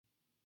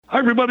Hi,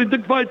 everybody.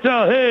 Dick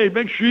Vitale. Hey,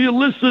 make sure you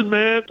listen,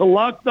 man, to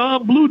Locked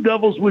On Blue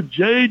Devils with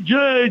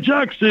J.J.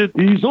 Jackson.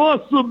 He's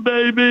awesome,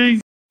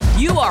 baby.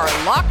 You are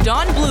Locked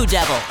On Blue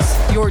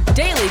Devils, your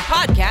daily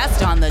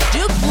podcast on the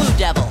Duke Blue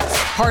Devils,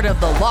 part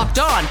of the Locked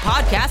On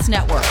Podcast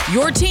Network,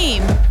 your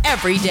team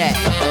every day.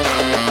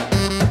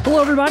 Hello,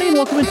 everybody, and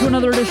welcome into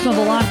another edition of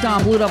the Locked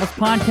On Blue Devils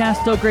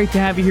podcast. So great to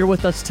have you here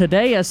with us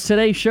today, as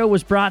today's show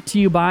was brought to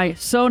you by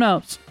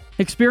Sonos.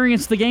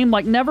 Experience the game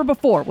like never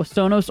before with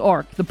Sonos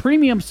Arc, the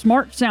premium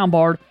smart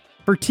soundbar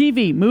for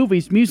TV,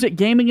 movies, music,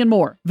 gaming, and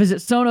more. Visit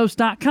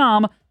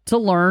Sonos.com to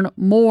learn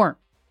more.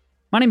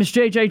 My name is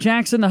J.J.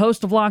 Jackson, the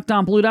host of Locked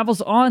On Blue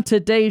Devils. On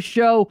today's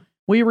show,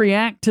 we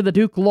react to the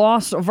Duke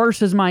loss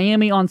versus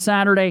Miami on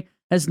Saturday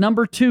as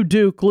number 2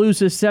 Duke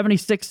loses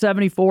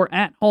 76-74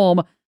 at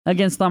home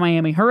against the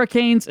Miami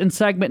Hurricanes. In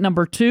segment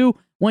number 2,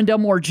 Wendell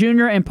Moore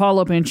Jr. and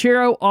Paolo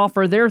Banchero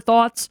offer their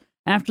thoughts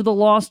after the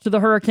loss to the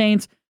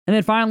Hurricanes. And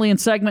then finally, in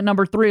segment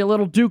number 3, a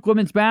little Duke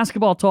women's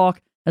basketball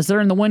talk as they're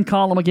in the win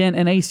column again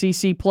in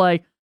ACC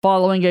play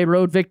following a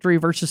road victory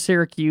versus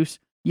Syracuse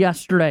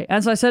yesterday.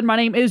 As I said, my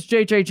name is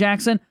JJ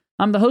Jackson.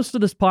 I'm the host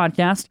of this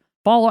podcast.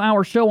 Follow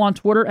our show on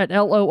Twitter at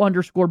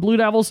LO_Blue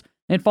Devils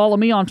and follow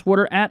me on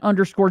Twitter at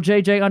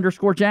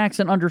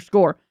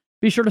 _JJ_Jackson_.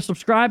 Be sure to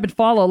subscribe and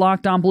follow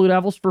Locked On Blue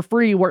Devils for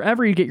free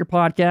wherever you get your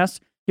podcasts.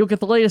 You'll get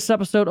the latest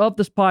episode of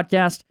this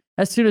podcast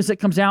as soon as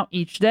it comes out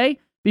each day.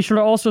 Be sure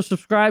to also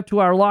subscribe to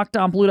our Locked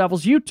On Blue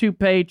Devils YouTube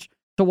page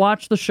to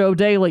watch the show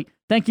daily.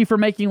 Thank you for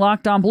making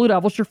Locked On Blue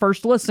Devils your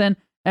first listen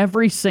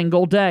every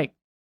single day.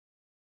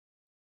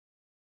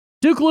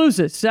 Duke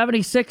loses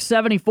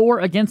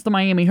 76-74 against the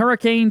Miami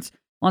Hurricanes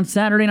on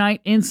Saturday night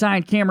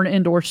inside Cameron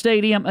Indoor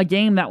Stadium, a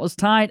game that was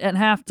tied at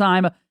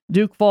halftime.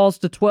 Duke falls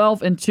to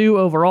 12-2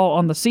 overall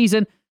on the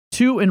season,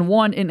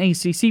 2-1 in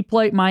ACC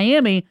play.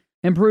 Miami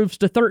improves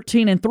to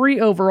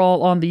 13-3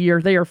 overall on the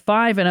year. They are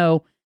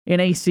 5-0 in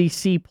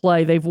ACC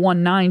play. They've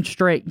won 9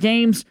 straight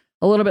games.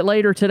 A little bit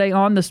later today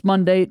on this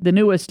Monday, the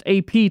newest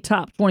AP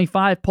Top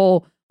 25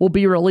 poll will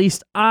be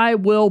released. I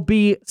will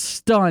be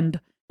stunned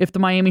if the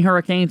Miami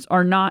Hurricanes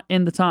are not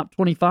in the top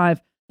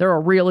 25. They're a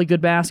really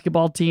good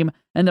basketball team,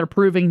 and they're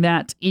proving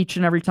that each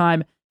and every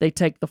time they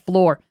take the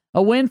floor.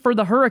 A win for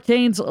the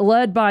Hurricanes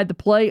led by the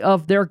play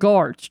of their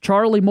guards.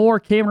 Charlie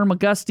Moore, Cameron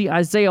McGusty,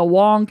 Isaiah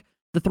Wong,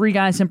 the 3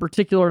 guys in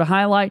particular to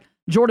highlight.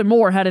 Jordan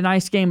Moore had a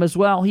nice game as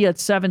well. He had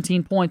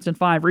 17 points and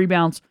 5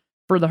 rebounds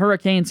for the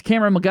Hurricanes.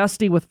 Cameron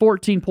McGusty with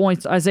 14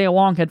 points. Isaiah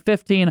Wong had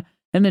 15.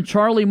 And then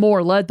Charlie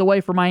Moore led the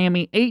way for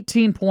Miami.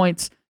 18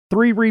 points,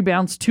 3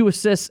 rebounds, 2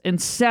 assists, and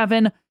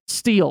 7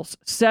 steals.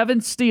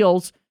 7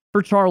 steals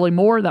for Charlie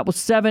Moore. That was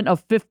 7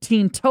 of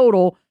 15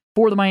 total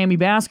for the Miami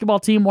basketball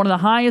team. One of the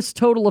highest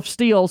total of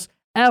steals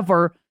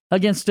ever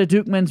against a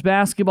Duke men's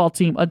basketball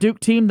team. A Duke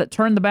team that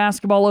turned the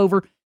basketball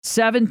over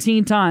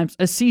 17 times.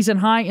 A season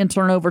high in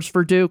turnovers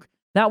for Duke.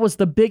 That was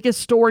the biggest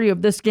story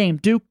of this game.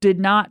 Duke did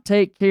not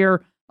take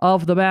care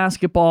of the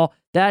basketball.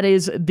 That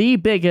is the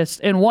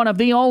biggest and one of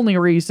the only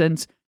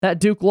reasons that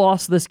Duke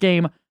lost this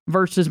game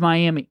versus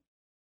Miami.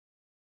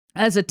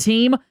 As a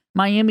team,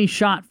 Miami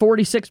shot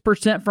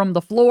 46% from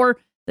the floor.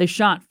 They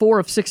shot 4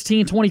 of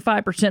 16,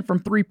 25% from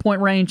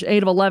three-point range,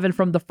 8 of 11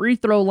 from the free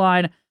throw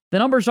line. The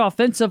numbers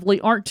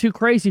offensively aren't too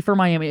crazy for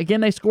Miami.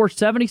 Again, they scored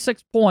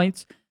 76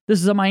 points. This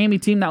is a Miami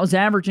team that was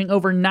averaging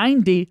over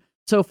 90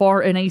 so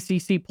far in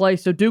ACC play.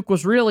 So Duke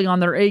was really on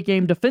their A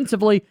game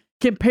defensively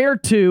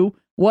compared to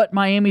what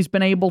Miami's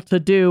been able to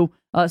do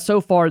so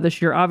far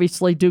this year.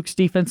 Obviously, Duke's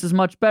defense is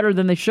much better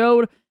than they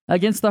showed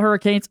against the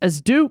Hurricanes,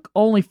 as Duke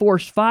only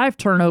forced 5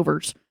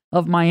 turnovers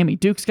of Miami.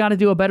 Duke's got to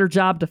do a better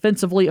job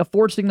defensively of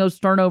forcing those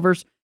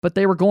turnovers, but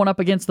they were going up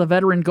against the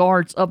veteran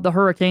guards of the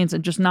Hurricanes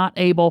and just not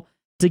able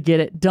to get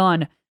it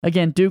done.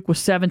 Again, Duke with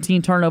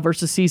 17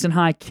 turnovers, a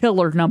season-high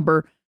killer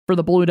number for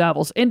the Blue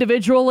Devils.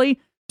 Individually,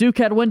 Duke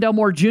had Wendell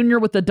Moore Jr.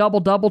 with the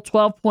double-double,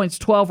 12 points,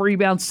 12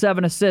 rebounds,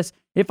 7 assists.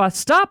 If I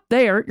stop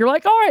there, you're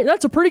like, all right,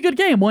 that's a pretty good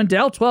game.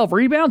 Wendell, 12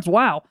 rebounds,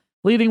 wow.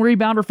 Leading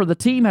rebounder for the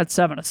team, had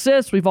 7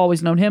 assists. We've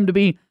always known him to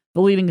be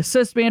the leading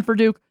assist man for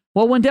Duke.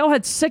 Well, Wendell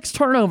had 6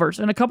 turnovers,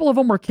 and a couple of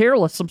them were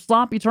careless, some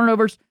sloppy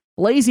turnovers,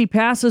 lazy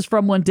passes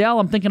from Wendell.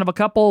 I'm thinking of a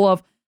couple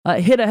of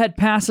hit-ahead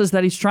passes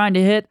that he's trying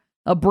to hit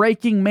a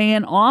breaking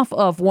man off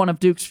of one of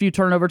Duke's few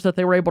turnovers that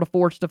they were able to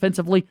force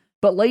defensively.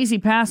 But lazy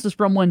passes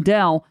from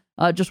Wendell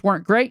just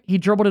weren't great. He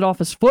dribbled it off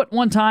his foot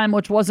one time,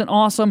 which wasn't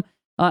awesome.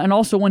 And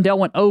also Wendell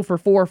went 0 for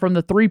 4 from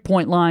the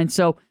three-point line.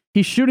 So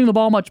he's shooting the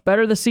ball much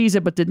better this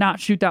season, but did not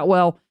shoot that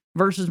well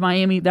versus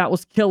Miami. That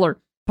was killer.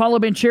 Paolo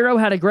Banchero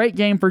had a great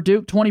game for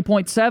Duke,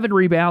 20.7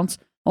 rebounds,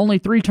 only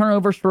 3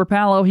 turnovers for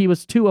Paolo. He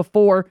was 2 of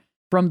 4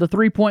 from the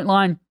three-point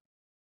line.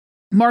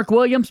 Mark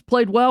Williams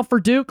played well for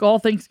Duke, all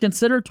things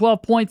considered,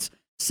 12 points,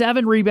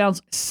 7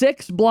 rebounds,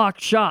 6 blocked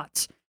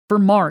shots for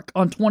Mark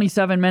on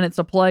 27 minutes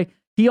of play.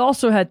 He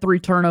also had 3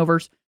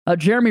 turnovers.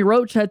 Jeremy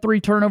Roach had 3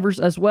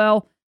 turnovers as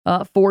well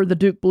for the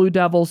Duke Blue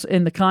Devils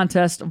in the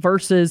contest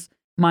versus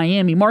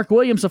Miami. Mark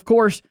Williams, of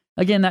course,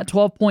 again, that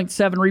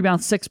 12.7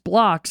 rebounds, 6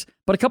 blocks,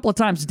 but a couple of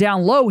times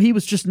down low, he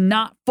was just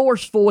not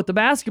forceful with the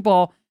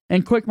basketball,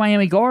 and quick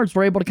Miami guards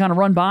were able to kind of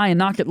run by and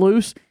knock it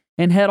loose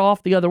and head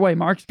off the other way.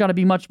 Mark's got to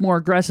be much more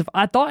aggressive.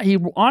 I thought he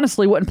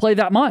honestly wouldn't play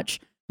that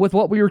much with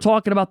what we were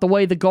talking about, the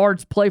way the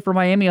guards play for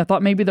Miami. I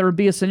thought maybe there would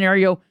be a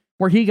scenario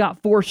where he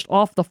got forced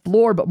off the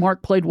floor, but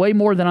Mark played way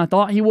more than I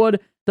thought he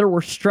would. There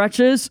were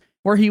stretches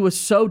where he was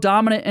so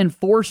dominant and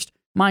forced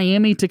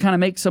Miami to kind of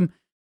make some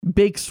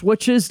big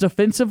switches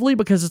defensively,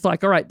 because it's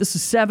like, all right, this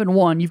is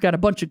 7-1. You've got a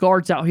bunch of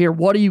guards out here.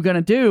 What are you going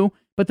to do?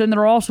 But then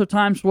there are also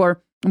times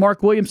where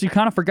Mark Williams, you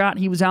kind of forgot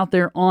he was out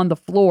there on the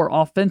floor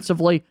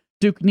offensively.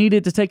 Duke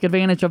needed to take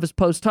advantage of his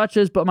post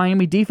touches, but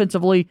Miami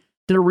defensively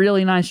did a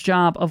really nice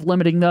job of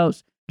limiting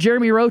those.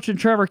 Jeremy Roach and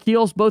Trevor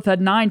Keels both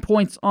had 9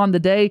 points on the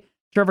day.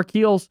 Trevor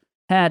Keels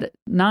had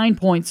 9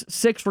 points,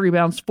 6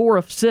 rebounds, 4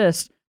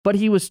 assists, but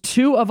he was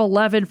 2 of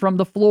 11 from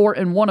the floor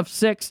and 1 of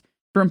 6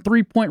 from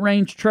three-point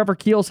range. Trevor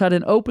Keels had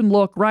an open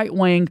look right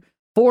wing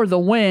for the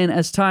win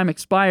as time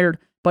expired,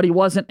 but he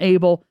wasn't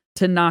able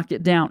to knock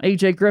it down.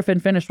 AJ Griffin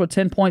finished with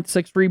 10 points,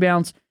 6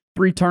 rebounds,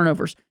 3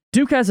 turnovers.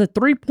 Duke has a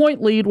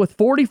 3-point lead with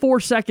 44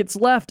 seconds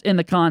left in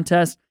the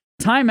contest.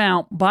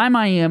 Timeout by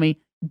Miami.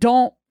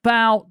 Don't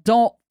foul,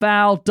 don't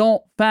foul,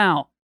 don't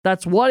foul.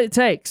 That's what it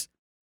takes.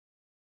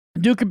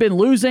 Duke had been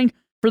losing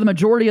for the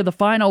majority of the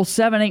final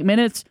 7-8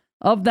 minutes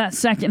of that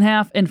second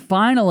half and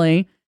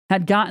finally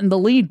had gotten the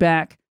lead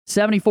back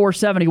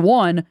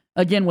 74-71,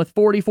 again with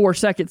 44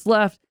 seconds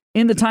left.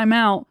 In the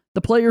timeout,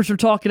 the players are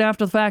talking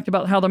after the fact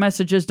about how the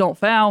message is don't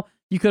foul.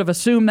 You could have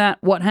assumed that.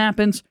 What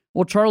happens?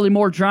 Well, Charlie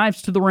Moore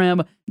drives to the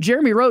rim.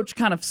 Jeremy Roach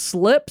kind of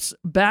slips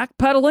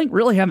backpedaling.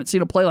 Really haven't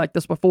seen a play like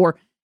this before.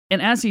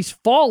 And as he's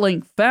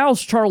falling,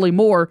 fouls Charlie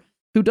Moore,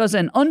 who does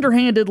an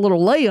underhanded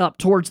little layup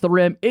towards the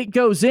rim. It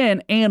goes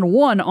in and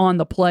 1 on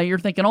the play. You're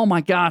thinking, oh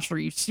my gosh, are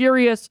you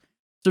serious?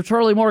 So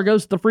Charlie Moore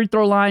goes to the free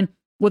throw line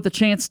with a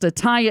chance to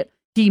tie it.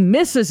 He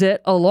misses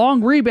it. A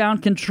long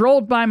rebound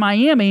controlled by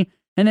Miami.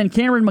 And then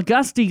Cameron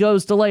McGusty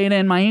goes to lay it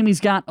in.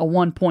 Miami's got a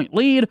 1-point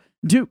lead.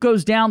 Duke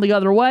goes down the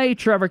other way.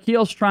 Trevor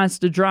Keels tries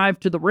to drive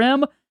to the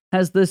rim.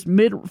 Has this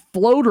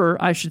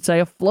mid-floater, I should say,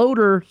 a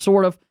floater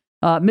sort of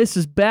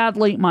misses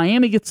badly.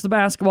 Miami gets the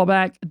basketball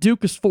back.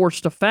 Duke is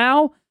forced to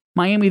foul.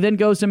 Miami then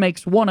goes and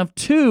makes 1 of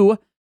 2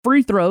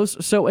 free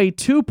throws. So a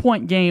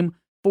 2-point game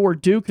for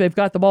Duke. They've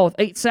got the ball with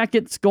 8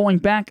 seconds going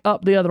back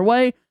up the other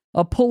way.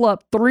 A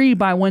pull-up 3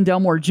 by Wendell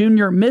Moore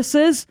Jr.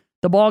 misses.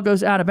 The ball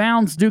goes out of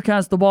bounds. Duke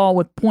has the ball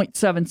with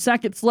 0.7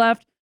 seconds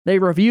left. They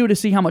review to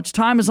see how much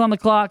time is on the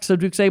clock, so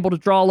Duke's able to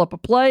draw up a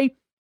play.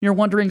 You're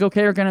wondering,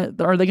 okay, are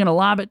they going to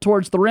lob it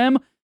towards the rim,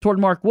 toward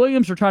Mark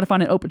Williams, or try to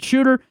find an open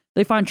shooter?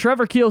 They find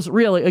Trevor Keels,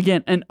 really,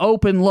 again, an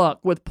open look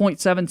with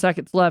 0.7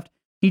 seconds left.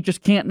 He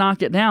just can't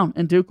knock it down,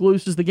 and Duke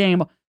loses the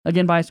game,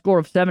 again, by a score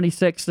of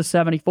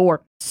 76-74.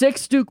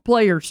 6 Duke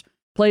players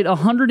played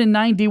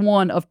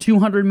 191 of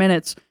 200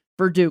 minutes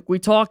for Duke. We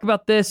talk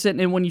about this,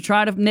 and when you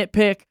try to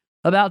nitpick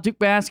about Duke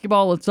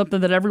basketball, it's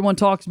something that everyone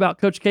talks about.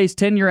 Coach K's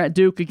tenure at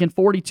Duke, again,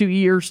 42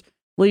 years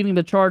leading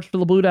the charge for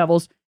the Blue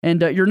Devils,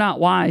 and you're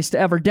not wise to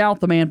ever doubt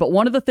the man. But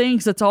one of the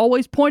things that's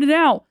always pointed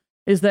out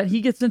is that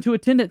he gets into a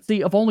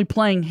tendency of only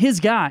playing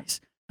his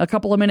guys a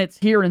couple of minutes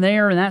here and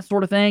there and that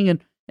sort of thing,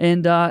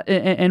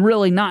 and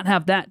really not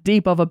have that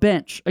deep of a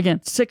bench.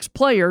 Again, 6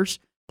 players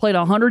played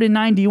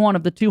 191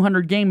 of the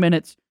 200 game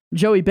minutes.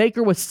 Joey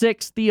Baker with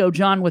 6, Theo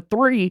John with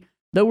 3.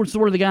 Those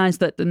were the guys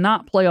that did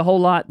not play a whole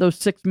lot. Those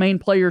 6 main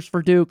players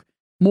for Duke: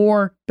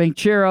 Moore,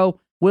 Banchero,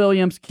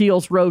 Williams,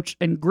 Keels, Roach,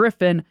 and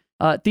Griffin.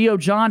 Theo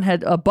John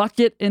had a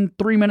bucket in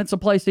 3 minutes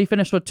of play, so he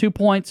finished with 2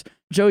 points.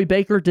 Joey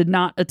Baker did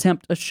not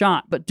attempt a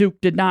shot, but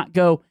Duke did not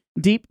go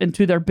deep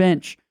into their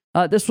bench.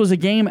 This was a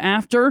game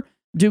after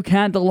Duke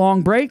had the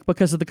long break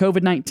because of the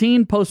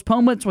COVID-19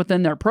 postponements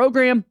within their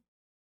program.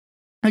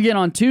 Again,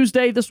 on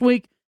Tuesday this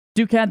week,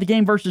 Duke had the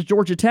game versus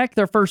Georgia Tech,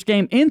 their first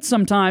game in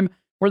some time,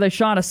 where they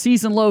shot a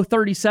season-low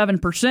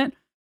 37%.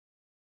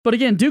 But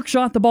again, Duke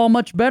shot the ball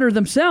much better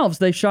themselves.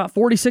 They shot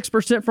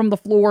 46% from the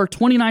floor,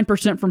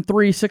 29% from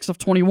 3, 6 of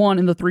 21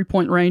 in the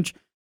three-point range,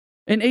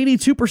 and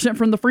 82%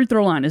 from the free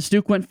throw line as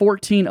Duke went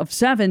 14 of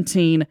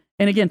 17.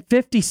 And again,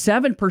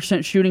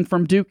 57% shooting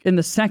from Duke in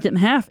the second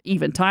half,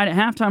 even tied at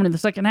halftime in the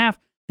second half.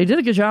 They did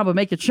a good job of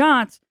making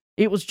shots.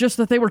 It was just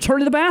that they were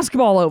turning the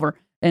basketball over.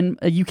 And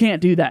you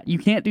can't do that. You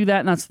can't do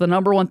that, and that's the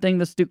number one thing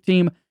this Duke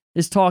team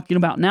is talking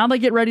about. Now they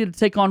get ready to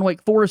take on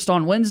Wake Forest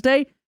on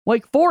Wednesday.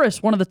 Wake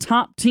Forest, one of the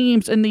top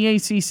teams in the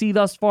ACC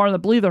thus far. I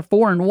believe they're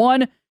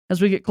 4-1.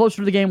 As we get closer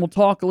to the game, we'll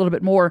talk a little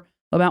bit more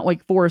about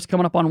Wake Forest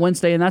coming up on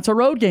Wednesday, and that's a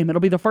road game.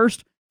 It'll be the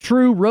first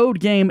true road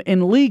game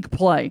in league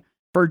play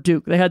for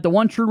Duke. They had the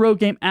one true road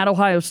game at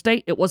Ohio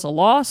State. It was a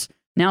loss.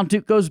 Now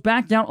Duke goes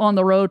back down on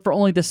the road for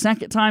only the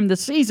second time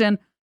this season,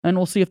 and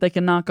we'll see if they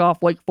can knock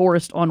off Wake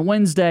Forest on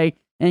Wednesday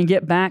and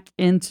get back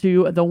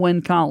into the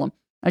win column.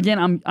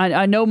 Again,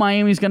 I know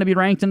Miami's going to be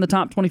ranked in the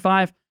top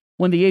 25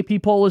 when the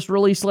AP poll is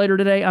released later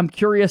today. I'm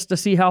curious to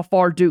see how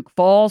far Duke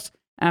falls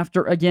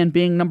after, again,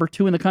 being number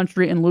 2 in the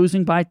country and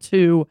losing by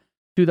 2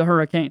 to the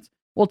Hurricanes.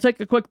 We'll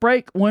take a quick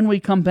break. When we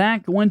come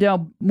back,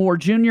 Wendell Moore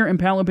Jr. and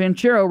Paolo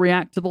Banchero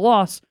react to the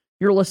loss.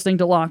 You're listening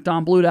to Locked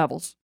On Blue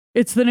Devils.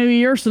 It's the new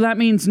year, so that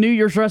means New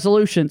Year's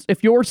resolutions.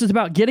 If yours is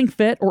about getting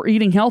fit or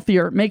eating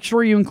healthier, make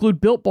sure you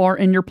include Built Bar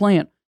in your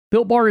plan.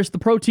 Built Bar is the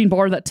protein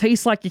bar that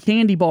tastes like a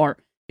candy bar.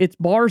 It's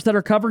bars that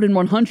are covered in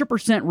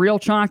 100% real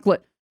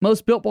chocolate.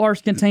 Most Built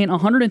Bars contain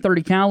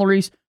 130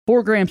 calories,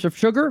 4 grams of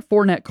sugar,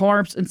 4 net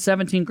carbs, and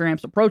 17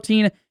 grams of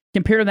protein.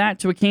 Compare that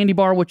to a candy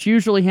bar, which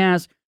usually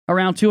has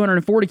around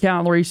 240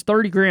 calories,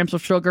 30 grams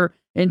of sugar,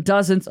 and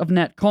dozens of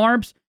net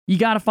carbs. You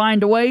got to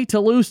find a way to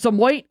lose some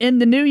weight in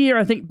the new year.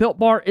 I think Built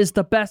Bar is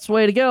the best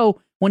way to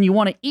go when you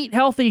want to eat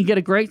healthy and get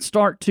a great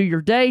start to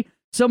your day.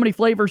 So many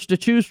flavors to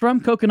choose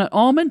from: coconut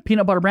almond,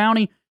 peanut butter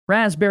brownie,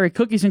 raspberry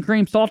cookies and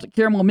cream, salted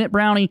caramel mint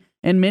brownie,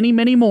 and many,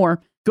 many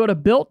more. Go to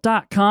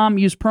Built.com.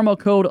 Use promo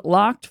code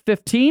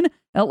LOCKED15,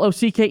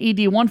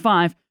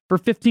 LOCKED15, for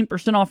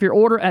 15% off your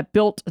order at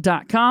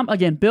Built.com.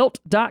 Again,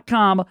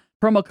 Built.com,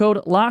 promo code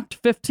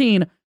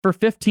LOCKED15 for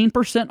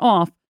 15%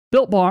 off.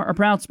 Built Bar, a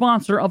proud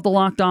sponsor of the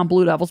Locked On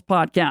Blue Devils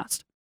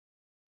podcast.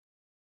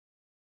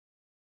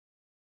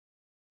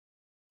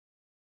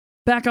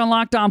 Back on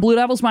Locked On Blue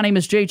Devils, my name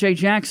is JJ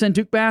Jackson.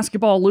 Duke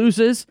basketball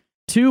loses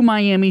to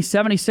Miami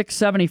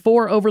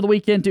 76-74 over the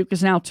weekend. Duke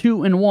is now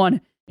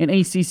 2-1 in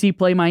ACC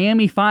play.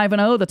 Miami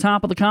 5-0, the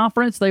top of the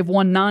conference. They've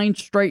won 9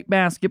 straight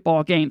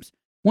basketball games.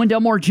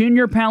 Wendell Moore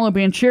Jr., Paolo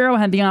Banchero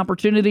had the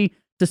opportunity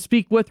to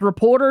speak with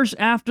reporters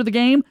after the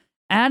game,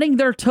 adding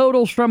their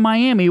totals from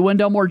Miami.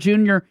 Wendell Moore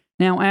Jr.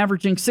 now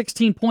averaging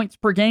 16 points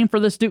per game for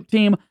this Duke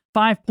team,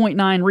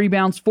 5.9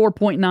 rebounds,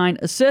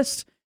 4.9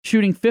 assists,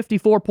 shooting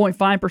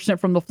 54.5%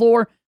 from the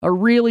floor. A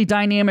really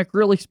dynamic,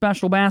 really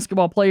special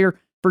basketball player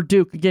for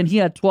Duke. Again, he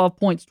had 12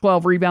 points,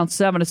 12 rebounds,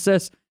 7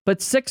 assists,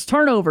 but 6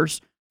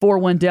 turnovers for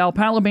Wendell.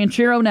 Paolo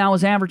Banchero now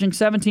is averaging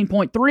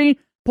 17.3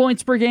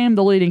 points per game,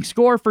 the leading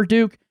scorer for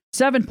Duke,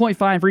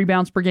 7.5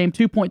 rebounds per game,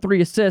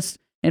 2.3 assists,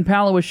 and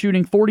Paolo is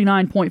shooting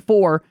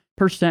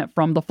 49.4%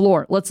 from the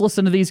floor. Let's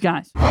listen to these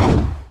guys.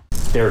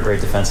 They were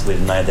great defensively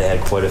tonight. They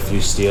had quite a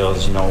few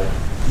steals. You know,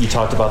 you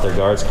talked about their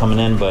guards coming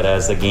in, but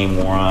as the game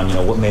wore on, you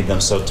know, what made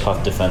them so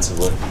tough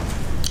defensively?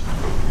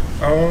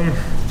 I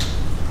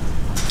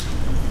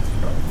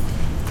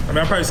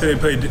I'd probably say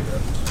they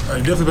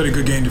definitely played a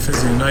good game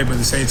defensively tonight, but at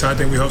the same time, I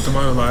think we helped them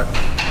out a lot.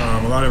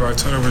 A lot of our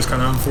turnovers,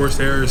 kind of unforced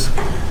errors,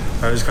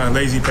 just kind of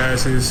lazy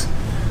passes,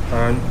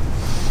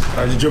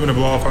 just dribbling the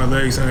ball off our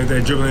legs, and like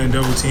that, dribbling in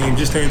double team,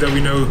 just things that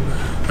we know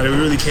that we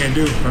really can't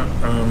do,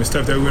 and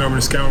stuff that we went over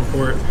the scout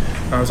report.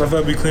 So I felt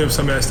like we cleaned up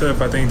some of that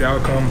stuff. I think the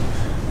outcome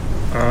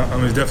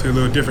is definitely a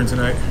little different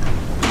tonight.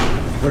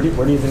 Where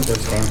do you think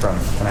those came from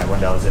tonight,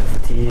 Wendell? Is it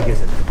fatigue?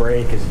 Is it the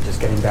break? Is it just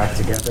getting back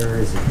together?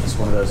 Is it just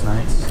one of those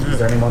nights? Yeah. Is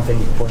there any one thing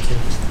you can point to?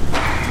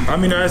 I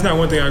mean, that's not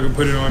one thing I could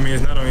put it on. I mean,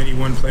 it's not on any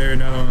one player,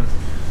 not on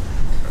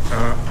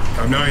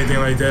anything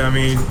like that. I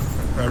mean,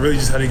 I really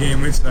just had a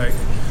game win tonight.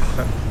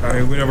 I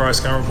mean, whenever our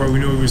scout report, we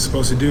knew what we were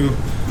supposed to do.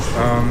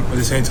 At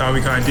the same time,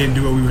 we kind of didn't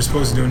do what we were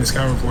supposed to do in the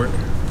scout report.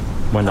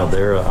 Wendell,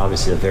 they're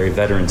obviously a very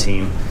veteran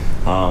team.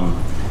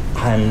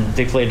 And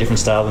they play a different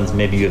style than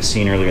maybe you have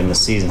seen earlier in the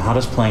season. How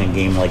does playing a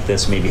game like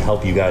this maybe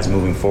help you guys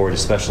moving forward,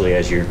 especially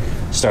as you're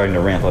starting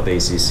to ramp up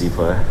ACC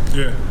play?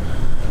 Yeah.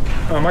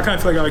 I kind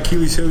of feel like our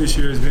Achilles heel this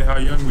year has been how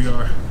young we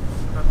are.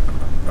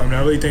 I mean, I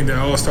really think that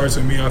all starts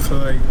with me. I feel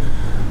like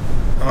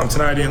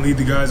tonight I didn't lead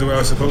the guys the way I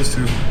was supposed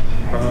to.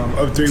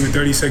 Up 3 with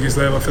 30 seconds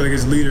left, I feel like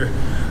as a leader,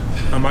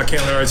 I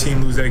can't let our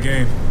team lose that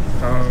game.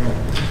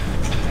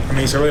 I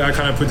mean, so really I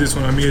kind of put this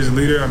one on me as a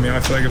leader. I mean, I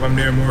feel like if I'm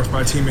there more with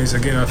my teammates,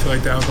 again, I feel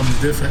like the outcome is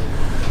different.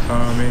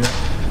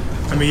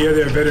 I mean, yeah,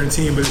 they're a veteran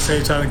team, but at the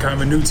same time, they're kind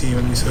of a new team.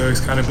 I mean, so it's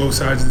kind of both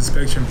sides of the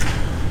spectrum.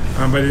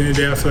 But at the end of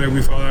the day, I feel like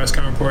we follow our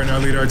scout report and I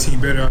lead our team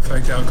better. I feel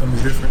like the outcome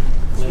is different.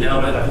 No,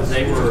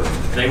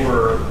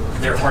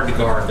 they're hard to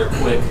guard. They're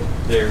quick.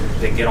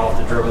 They get off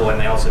the dribble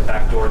and they also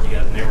backdoor you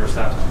guys numerous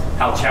times.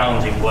 How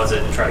challenging was it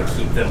to try to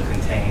keep them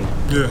contained?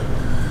 Yeah,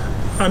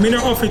 I mean,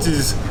 our offense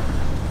is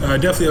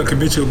definitely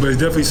unconventional, but it's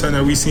definitely something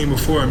that we've seen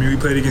before. I mean, we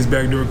played against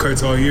backdoor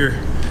cuts all year.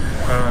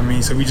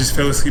 So we just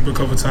fell asleep a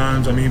couple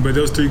times. I mean, but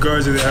those 3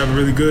 guards that they have are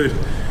really good.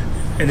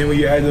 And then when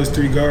you add those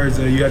 3 guards,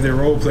 you have their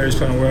role players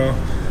playing well.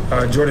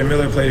 Jordan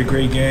Miller played a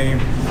great game.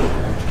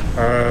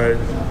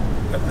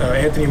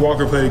 Anthony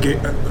Walker played a game.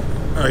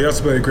 He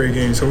also played a great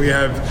game. So we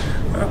have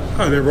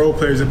their role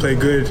players that play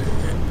good,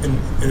 and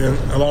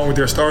along with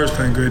their stars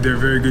playing good, they're a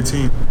very good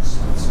team.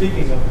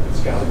 Speaking of the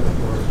scouting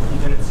report, you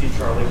didn't see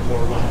Charlie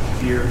Moore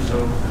last year,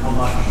 so how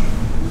much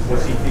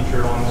was he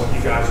featured on what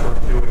you guys were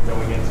doing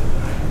going into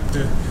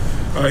tonight?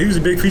 Yeah. He was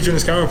a big feature in the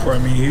scouting report. I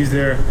mean, he's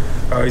their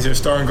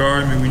starting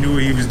guard. I mean, we knew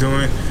what he was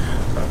doing.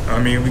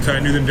 I mean, we kind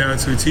of knew them down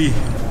to a T.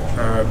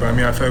 But I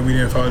mean, I felt like we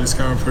didn't follow the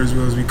scouting report as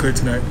well as we could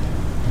tonight.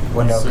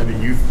 Wendell, the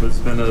youth has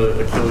been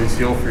an Achilles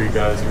heel for you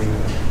guys. I mean,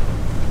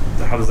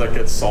 how does that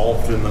get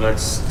solved in the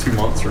next 2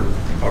 months or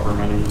however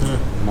many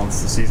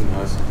months the season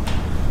has?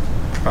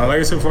 Like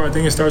I said before, I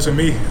think it starts with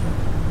me.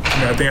 I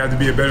mean, I think I have to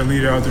be a better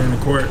leader out there in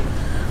the court,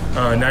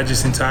 not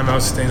just in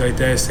timeouts, things like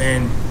that,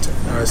 saying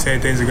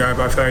things to guys,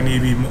 but I feel like I need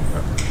to be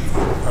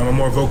a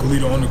more vocal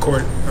leader on the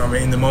court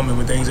in the moment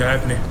when things are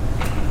happening.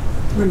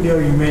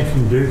 Wendell, you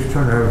mentioned Duke's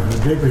turnovers.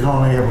 Duke was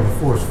only able to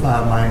force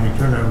 5 Miami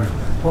turnovers.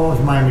 What was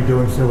Miami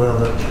doing so well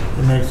that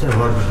it makes it so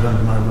hard to turn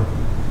them over?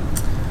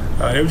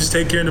 They would just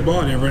take care of the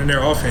ball. They were running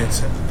their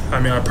offense. I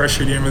mean, our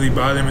pressure didn't really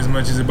bother them as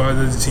much as it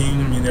bothered the team.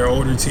 I mean, they're an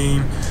older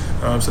team,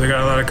 so they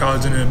got a lot of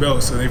college under their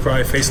belt, so they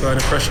probably faced a lot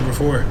of pressure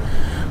before.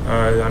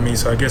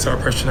 So I guess our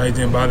pressure tonight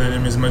didn't bother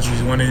them as much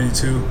as we wanted it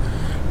to.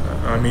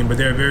 But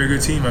they're a very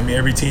good team. I mean,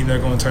 every team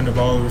that's going to turn the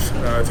ball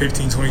over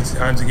 15, 20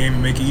 times a game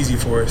and make it easy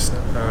for us.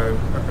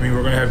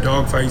 We're going to have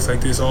dog fights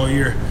like this all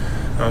year.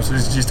 So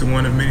this is just the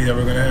one of many that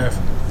we're going to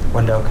have.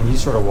 Wendell, can you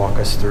sort of walk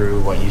us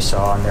through what you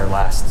saw on their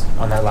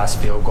last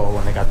field goal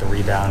when they got the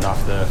rebound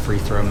off the free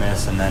throw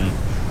miss and then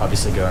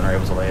obviously go and are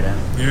able to lay it in?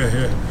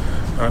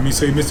 Yeah.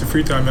 So you missed the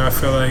free throw. I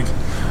felt like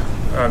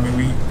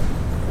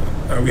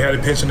we had a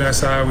pinch on that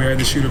side. We had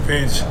to shoot a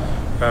pinch,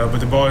 but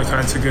the ball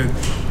kind of took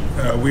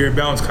a weird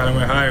bounce, kind of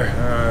went higher.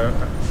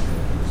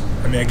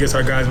 I guess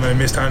our guys might have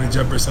missed time to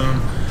jump or something,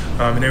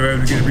 and they were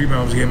able to get a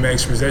rebound, was getting back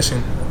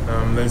possession,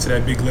 led to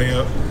that big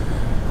layup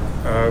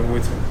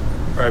with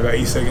probably about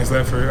 8 seconds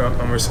left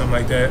or something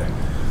like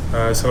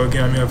that. So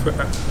again,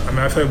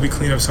 I feel like we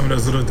clean up some of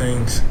those little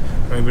things.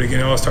 But again,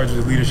 it all starts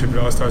with leadership. It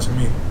all starts with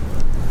me.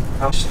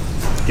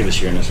 Give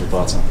us your initial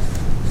thoughts on.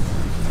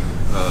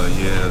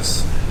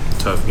 It's a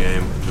tough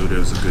game. Knew there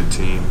was a good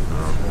team.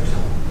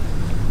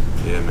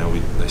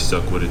 They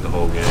stuck with it the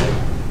whole game.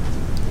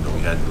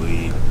 We had the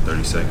lead,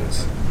 30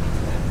 seconds.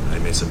 They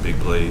made some big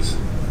plays.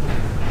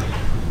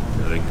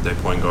 That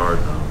point guard,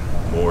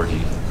 Moore, he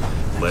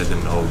led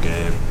them the whole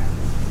game.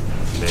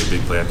 He made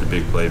big play after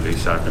big play, big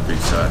shot after big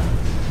shot.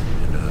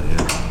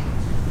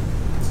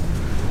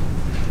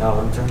 Now,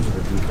 in terms of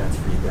the defense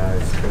for you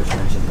guys, Coach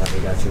mentioned that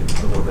they got you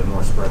a little bit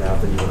more spread out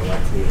than you would have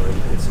liked to be, where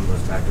you hit some of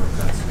those backdoor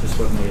cuts. Just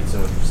what made it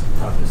so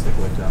tough to stick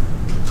with them?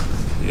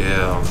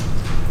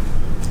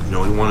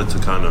 We wanted to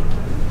kind of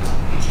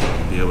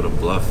be able to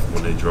bluff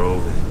when they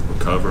drove and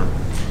recover.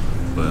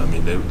 But,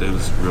 they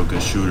was real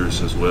good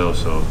shooters as well,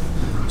 so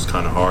it was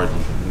kind of hard.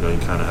 You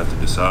kind of have to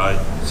decide.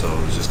 So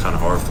it was just kind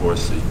of hard for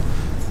us to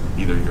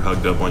either you're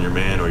hugged up on your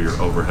man or you're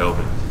over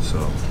helping.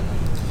 So,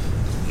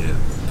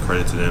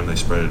 credit to them. They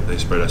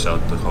spread us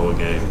out the whole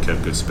game,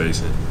 kept good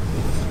spacing,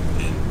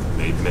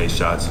 and made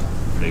shots,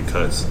 made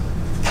cuts.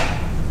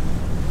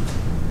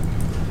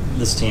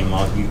 This team,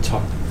 you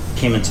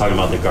came in talking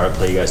about the guard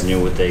play. You guys knew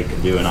what they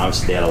could do, and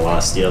obviously they had a lot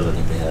of steals. I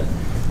think they had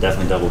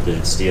definitely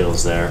double-digit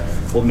steals there.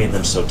 What made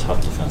them so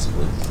tough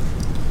defensively?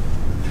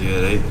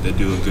 They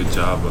do a good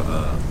job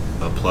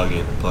of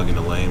plugging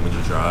the lane when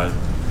you drive,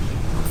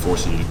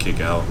 forcing you to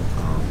kick out.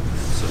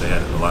 So they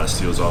had a lot of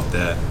steals off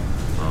that.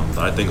 But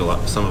I think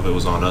some of it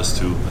was on us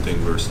too. I think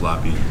we were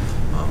sloppy,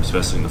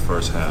 especially in the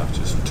first half,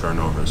 just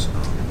turnovers.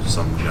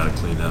 Something we got to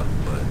clean up.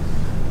 But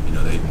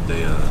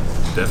they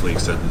definitely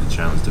accepted the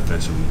challenge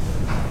defensively.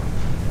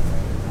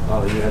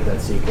 You had that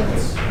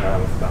sequence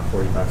with about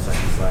 45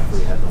 seconds left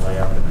where you had the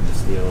layup and then the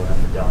steal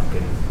and the dunk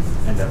and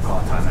ended up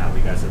calling timeout.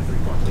 You guys had a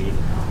 3-point lead.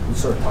 Can you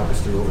sort of talk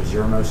us through what was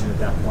your emotion at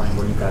that point?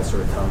 What were you guys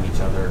sort of telling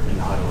each other in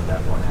the huddle at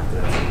that point after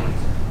that sequence?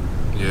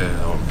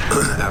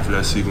 After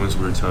that sequence,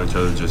 we were telling each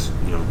other just,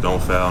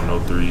 don't foul, no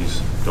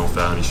threes, don't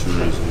foul any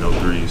shooters, no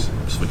threes,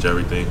 switch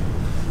everything.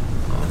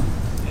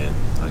 And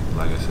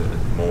like I said,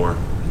 Moore,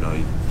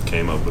 he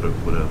came up with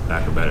a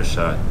acrobatic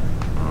shot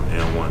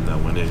and one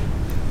that went in.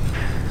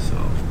 So,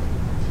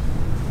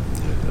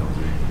 that was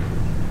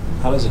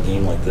it. How does a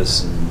game like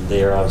this, and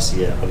they are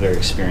obviously a very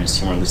experienced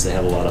team, or at least they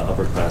have a lot of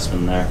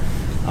upperclassmen there,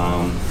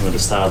 with the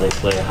style they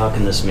play, how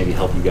can this maybe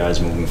help you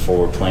guys moving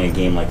forward, playing a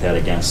game like that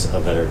against a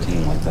better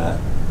team like that?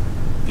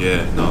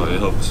 It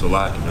helped us a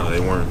lot. They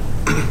weren't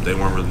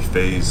really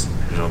fazed,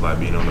 by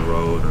being on the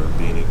road or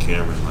being in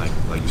Cameron.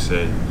 Like you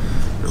said,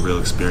 they're real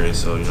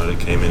experienced. So they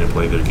came in and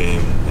played their game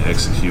and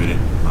executed.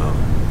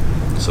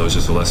 So it's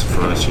just a lesson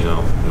for us. We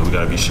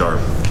got to be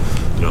sharp.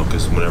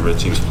 Because whenever the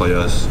teams play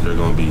us, they're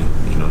going to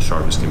be,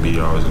 sharp as can be.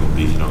 They're always going to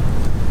be,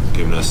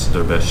 giving us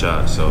their best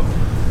shot. So,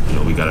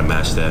 we got to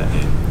match that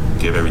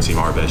and give every team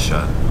our best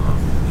shot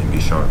and be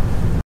sharp.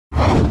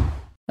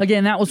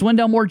 Again, that was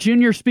Wendell Moore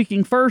Jr.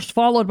 speaking first,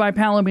 followed by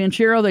Paolo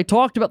Banchero. They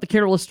talked about the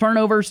careless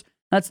turnovers.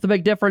 That's the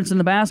big difference in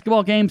the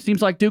basketball game.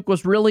 Seems like Duke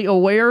was really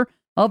aware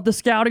of the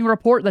scouting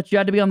report that you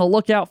had to be on the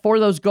lookout for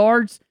those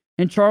guards.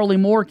 And Charlie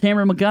Moore,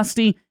 Cameron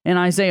McGusty, and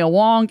Isaiah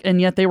Wong,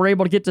 and yet they were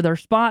able to get to their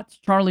spots.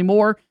 Charlie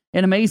Moore,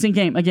 an amazing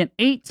game. Again,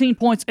 18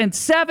 points and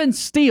 7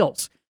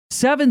 steals.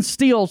 7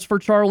 steals for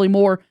Charlie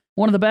Moore.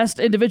 One of the best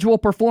individual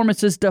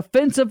performances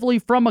defensively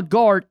from a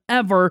guard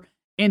ever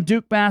in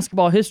Duke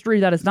basketball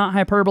history. That is not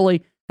hyperbole.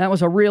 That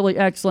was a really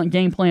excellent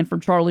game plan from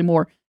Charlie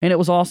Moore, and it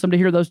was awesome to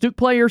hear those Duke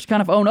players kind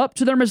of own up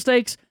to their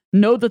mistakes,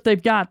 know that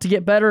they've got to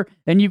get better,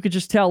 and you could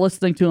just tell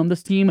listening to them,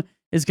 this team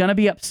is going to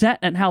be upset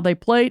at how they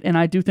played, and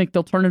I do think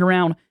they'll turn it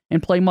around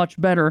and play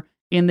much better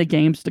in the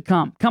games to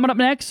come. Coming up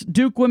next,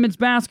 Duke women's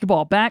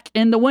basketball back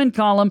in the win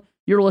column.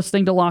 You're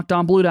listening to Locked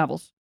On Blue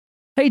Devils.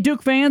 Hey,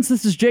 Duke fans,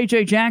 this is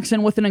JJ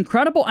Jackson with an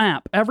incredible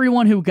app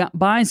everyone who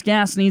buys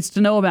gas needs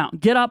to know about.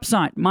 Get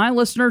Upside. My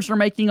listeners are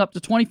making up to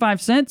 25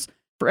 cents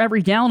for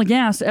every gallon of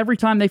gas every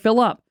time they fill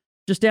up.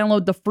 Just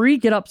download the free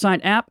Get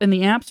Upside app in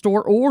the App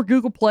Store or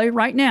Google Play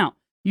right now.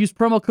 Use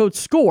promo code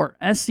SCORE,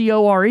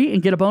 S-C-O-R-E,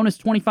 and get a bonus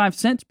 25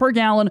 cents per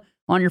gallon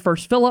on your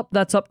first fill-up.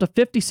 That's up to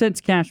 50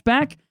 cents cash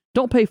back.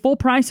 Don't pay full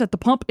price at the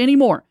pump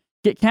anymore.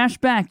 Get cash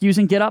back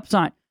using Get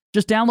Upside.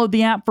 Just download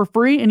the app for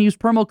free and use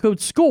promo code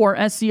SCORE,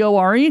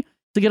 S-C-O-R-E,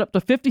 to get up to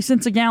 50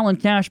 cents a gallon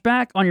cash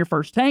back on your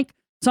first tank.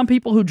 Some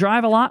people who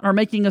drive a lot are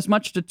making as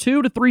much to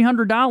 $200 to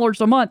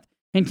 $300 a month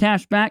in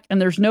cash back,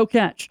 and there's no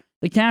catch.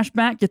 The cash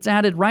back gets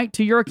added right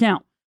to your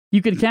account.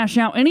 You can cash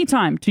out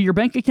anytime to your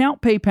bank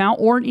account, PayPal,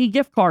 or an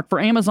e-gift card for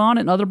Amazon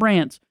and other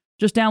brands.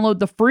 Just download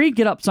the free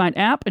Get Upside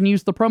app and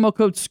use the promo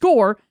code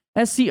SCORE,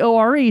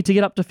 S-C-O-R-E, to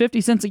get up to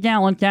 50 cents a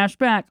gallon cash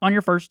back on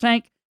your first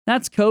tank.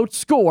 That's code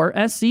SCORE,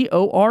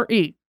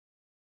 S-C-O-R-E.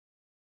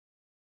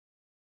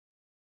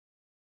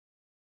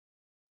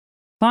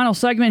 Final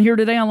segment here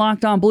today on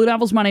Locked On Blue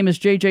Devils. My name is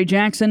JJ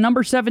Jackson.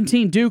 Number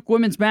 17, Duke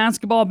women's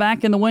basketball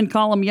back in the win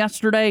column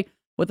yesterday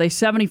with a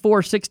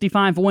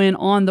 74-65 win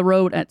on the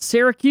road at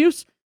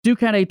Syracuse.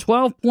 Duke had a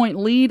 12-point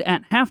lead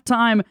at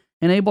halftime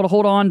and able to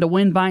hold on to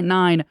win by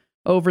 9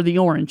 over the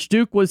Orange.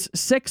 Duke was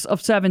 6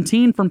 of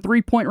 17 from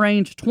three-point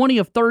range, 20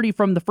 of 30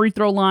 from the free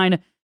throw line,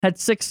 had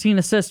 16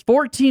 assists,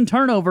 14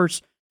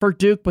 turnovers for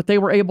Duke, but they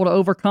were able to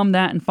overcome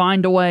that and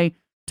find a way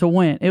to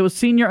win. It was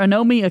senior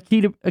Anomi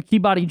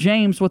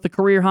Akibadi-James with a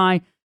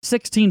career-high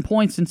 16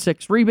 points and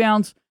 6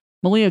 rebounds.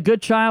 Malia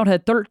Goodchild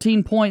had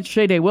 13 points.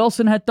 Shayday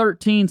Wilson had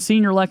 13.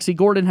 Senior Lexi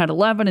Gordon had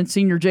 11. And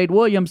senior Jade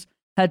Williams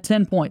had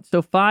 10 points.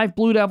 So 5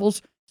 Blue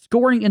Devils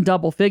scoring in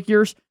double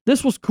figures.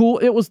 This was cool.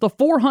 It was the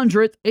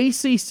 400th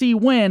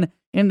ACC win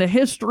in the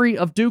history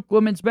of Duke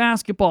women's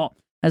basketball,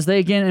 as they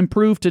again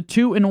improved to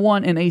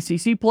 2-1 in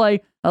ACC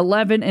play,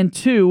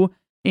 11-2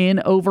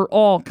 in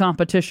overall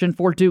competition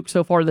for Duke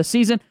so far this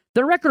season.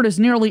 Their record is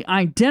nearly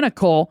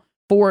identical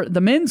for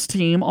the men's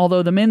team,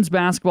 although the men's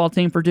basketball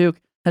team for Duke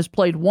has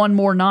played one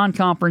more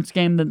non-conference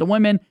game than the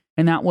women,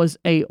 and that was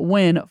a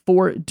win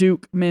for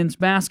Duke men's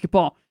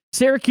basketball.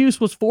 Syracuse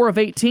was 4 of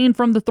 18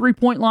 from the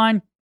three-point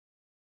line,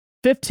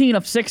 15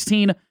 of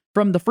 16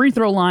 from the free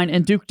throw line,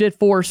 and Duke did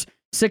force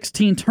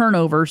 16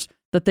 turnovers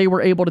that they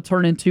were able to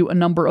turn into a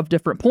number of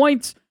different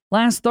points.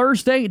 Last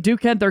Thursday,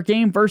 Duke had their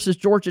game versus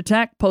Georgia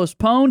Tech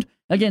postponed.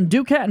 Again,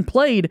 Duke hadn't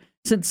played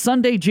since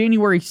Sunday,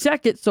 January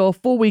 2nd, so a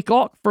full week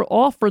off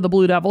for the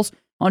Blue Devils.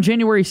 On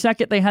January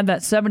 2nd, they had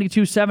that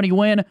 72-70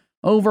 win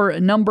over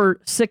number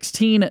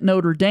 16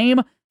 Notre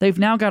Dame. They've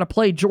now got to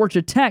play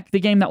Georgia Tech, the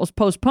game that was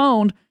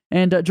postponed,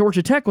 and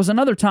Georgia Tech was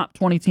another top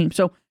 20 team.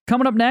 So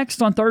coming up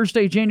next on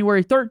Thursday,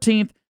 January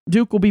 13th,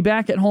 Duke will be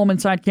back at home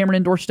inside Cameron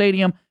Indoor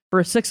Stadium for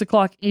a 6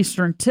 o'clock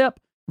Eastern tip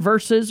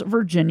versus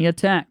Virginia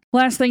Tech.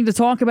 Last thing to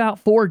talk about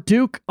for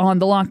Duke on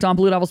the Locked On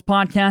Blue Devils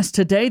podcast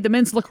today, the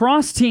men's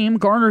lacrosse team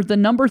garnered the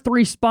number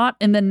 3 spot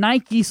in the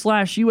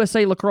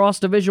Nike/USA Lacrosse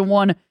Division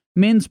I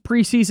men's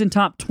preseason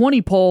top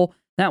 20 poll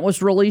that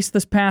was released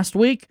this past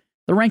week.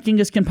 The ranking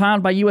is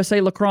compiled by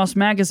USA Lacrosse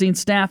Magazine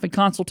staff in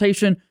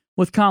consultation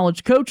with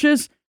college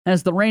coaches,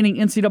 as the reigning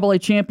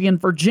NCAA champion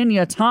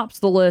Virginia tops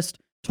the list.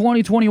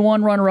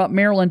 2021 runner-up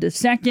Maryland is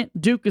second,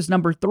 Duke is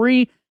number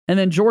 3, and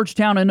then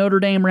Georgetown and Notre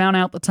Dame round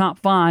out the top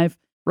 5,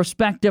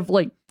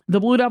 respectively. The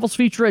Blue Devils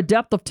feature a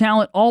depth of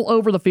talent all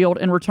over the field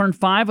and return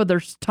 5 of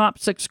their top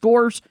 6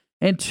 scorers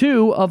and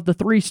 2 of the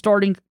 3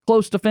 starting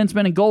close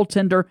defensemen and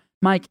goaltender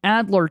Mike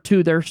Adler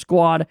to their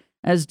squad,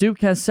 as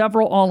Duke has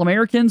several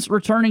All-Americans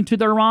returning to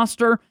their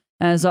roster,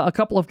 as a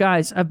couple of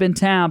guys have been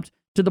tabbed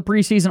to the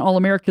preseason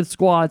All-American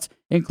squads,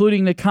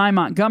 including Nakai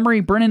Montgomery,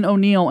 Brennan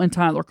O'Neill, and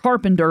Tyler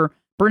Carpenter.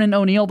 Brennan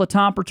O'Neill, the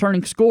top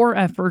returning scorer,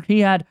 after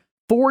he had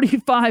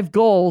 45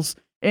 goals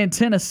and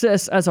 10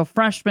 assists as a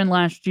freshman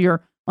last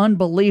year.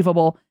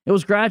 Unbelievable. It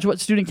was graduate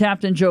student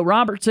captain Joe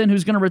Robertson,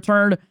 who's going to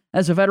return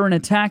as a veteran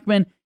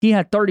attackman. He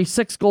had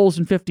 36 goals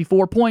and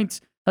 54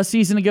 points a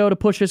season ago to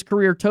push his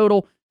career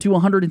total to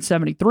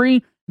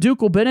 173.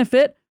 Duke will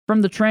benefit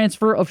from the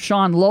transfer of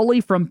Sean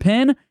Lully from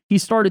Penn. He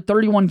started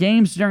 31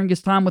 games during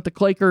his time with the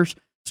Quakers,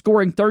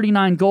 scoring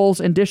 39 goals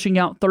and dishing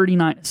out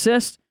 39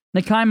 assists.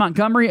 Nakai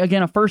Montgomery,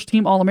 again a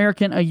first-team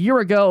All-American a year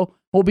ago,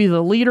 will be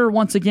the leader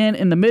once again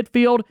in the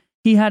midfield.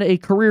 He had a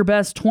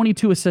career-best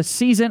 22-assist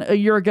season a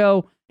year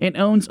ago and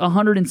owns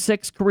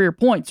 106 career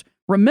points.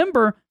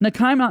 Remember,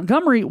 Nakai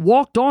Montgomery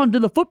walked on to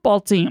the football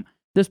team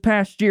this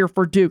past year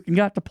for Duke and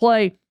got to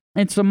play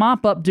in some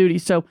mop-up duty.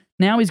 So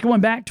now he's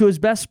going back to his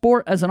best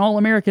sport as an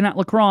All-American at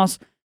lacrosse,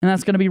 and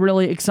that's going to be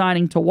really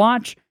exciting to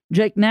watch.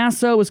 Jake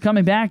Nasso is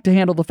coming back to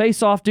handle the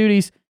face-off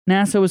duties.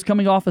 Nasso is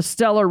coming off a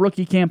stellar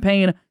rookie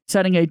campaign,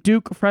 setting a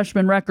Duke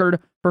freshman record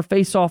for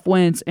face-off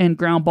wins and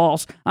ground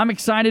balls. I'm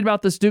excited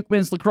about this Duke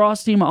men's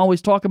lacrosse team. I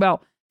always talk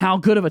about how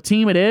good of a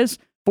team it is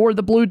for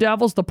the Blue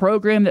Devils, the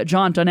program that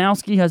John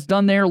Donowski has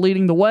done there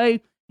leading the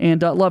way,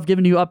 and love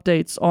giving you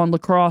updates on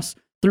lacrosse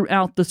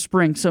throughout the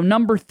spring. So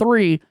number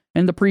 3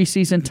 in the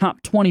preseason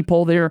top 20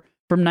 poll there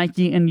from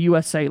Nike and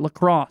USA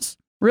Lacrosse.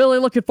 Really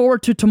looking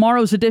forward to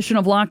tomorrow's edition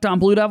of Locked On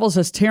Blue Devils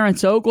as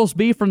Terrence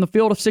Oglesby from the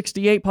Field of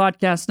 68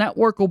 Podcast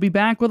Network will be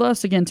back with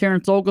us. Again,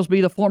 Terrence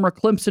Oglesby, the former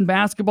Clemson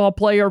basketball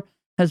player,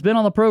 has been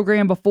on the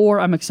program before.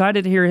 I'm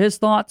excited to hear his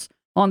thoughts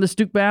on this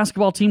Duke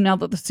basketball team now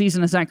that the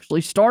season has actually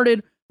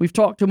started. We've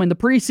talked to him in the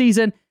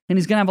preseason, and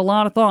he's going to have a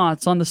lot of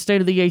thoughts on the state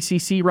of the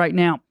ACC right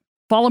now.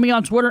 Follow me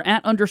on Twitter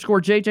at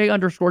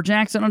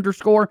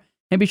 _JJ_Jackson_,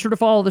 and be sure to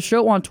follow the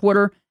show on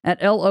Twitter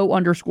at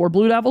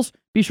LO_Blue Devils.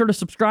 Be sure to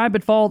subscribe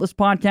and follow this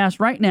podcast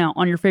right now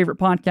on your favorite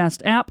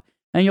podcast app,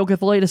 and you'll get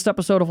the latest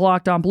episode of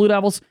Locked On Blue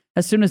Devils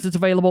as soon as it's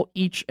available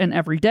each and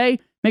every day.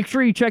 Make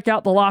sure you check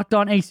out the Locked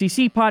On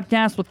ACC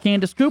podcast with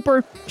Candace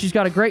Cooper. She's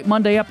got a great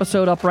Monday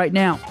episode up right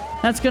now.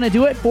 That's going to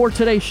do it for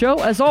today's show.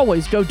 As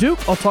always, go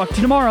Duke. I'll talk to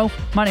you tomorrow.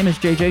 My name is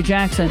JJ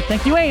Jackson.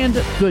 Thank you and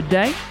good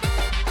day.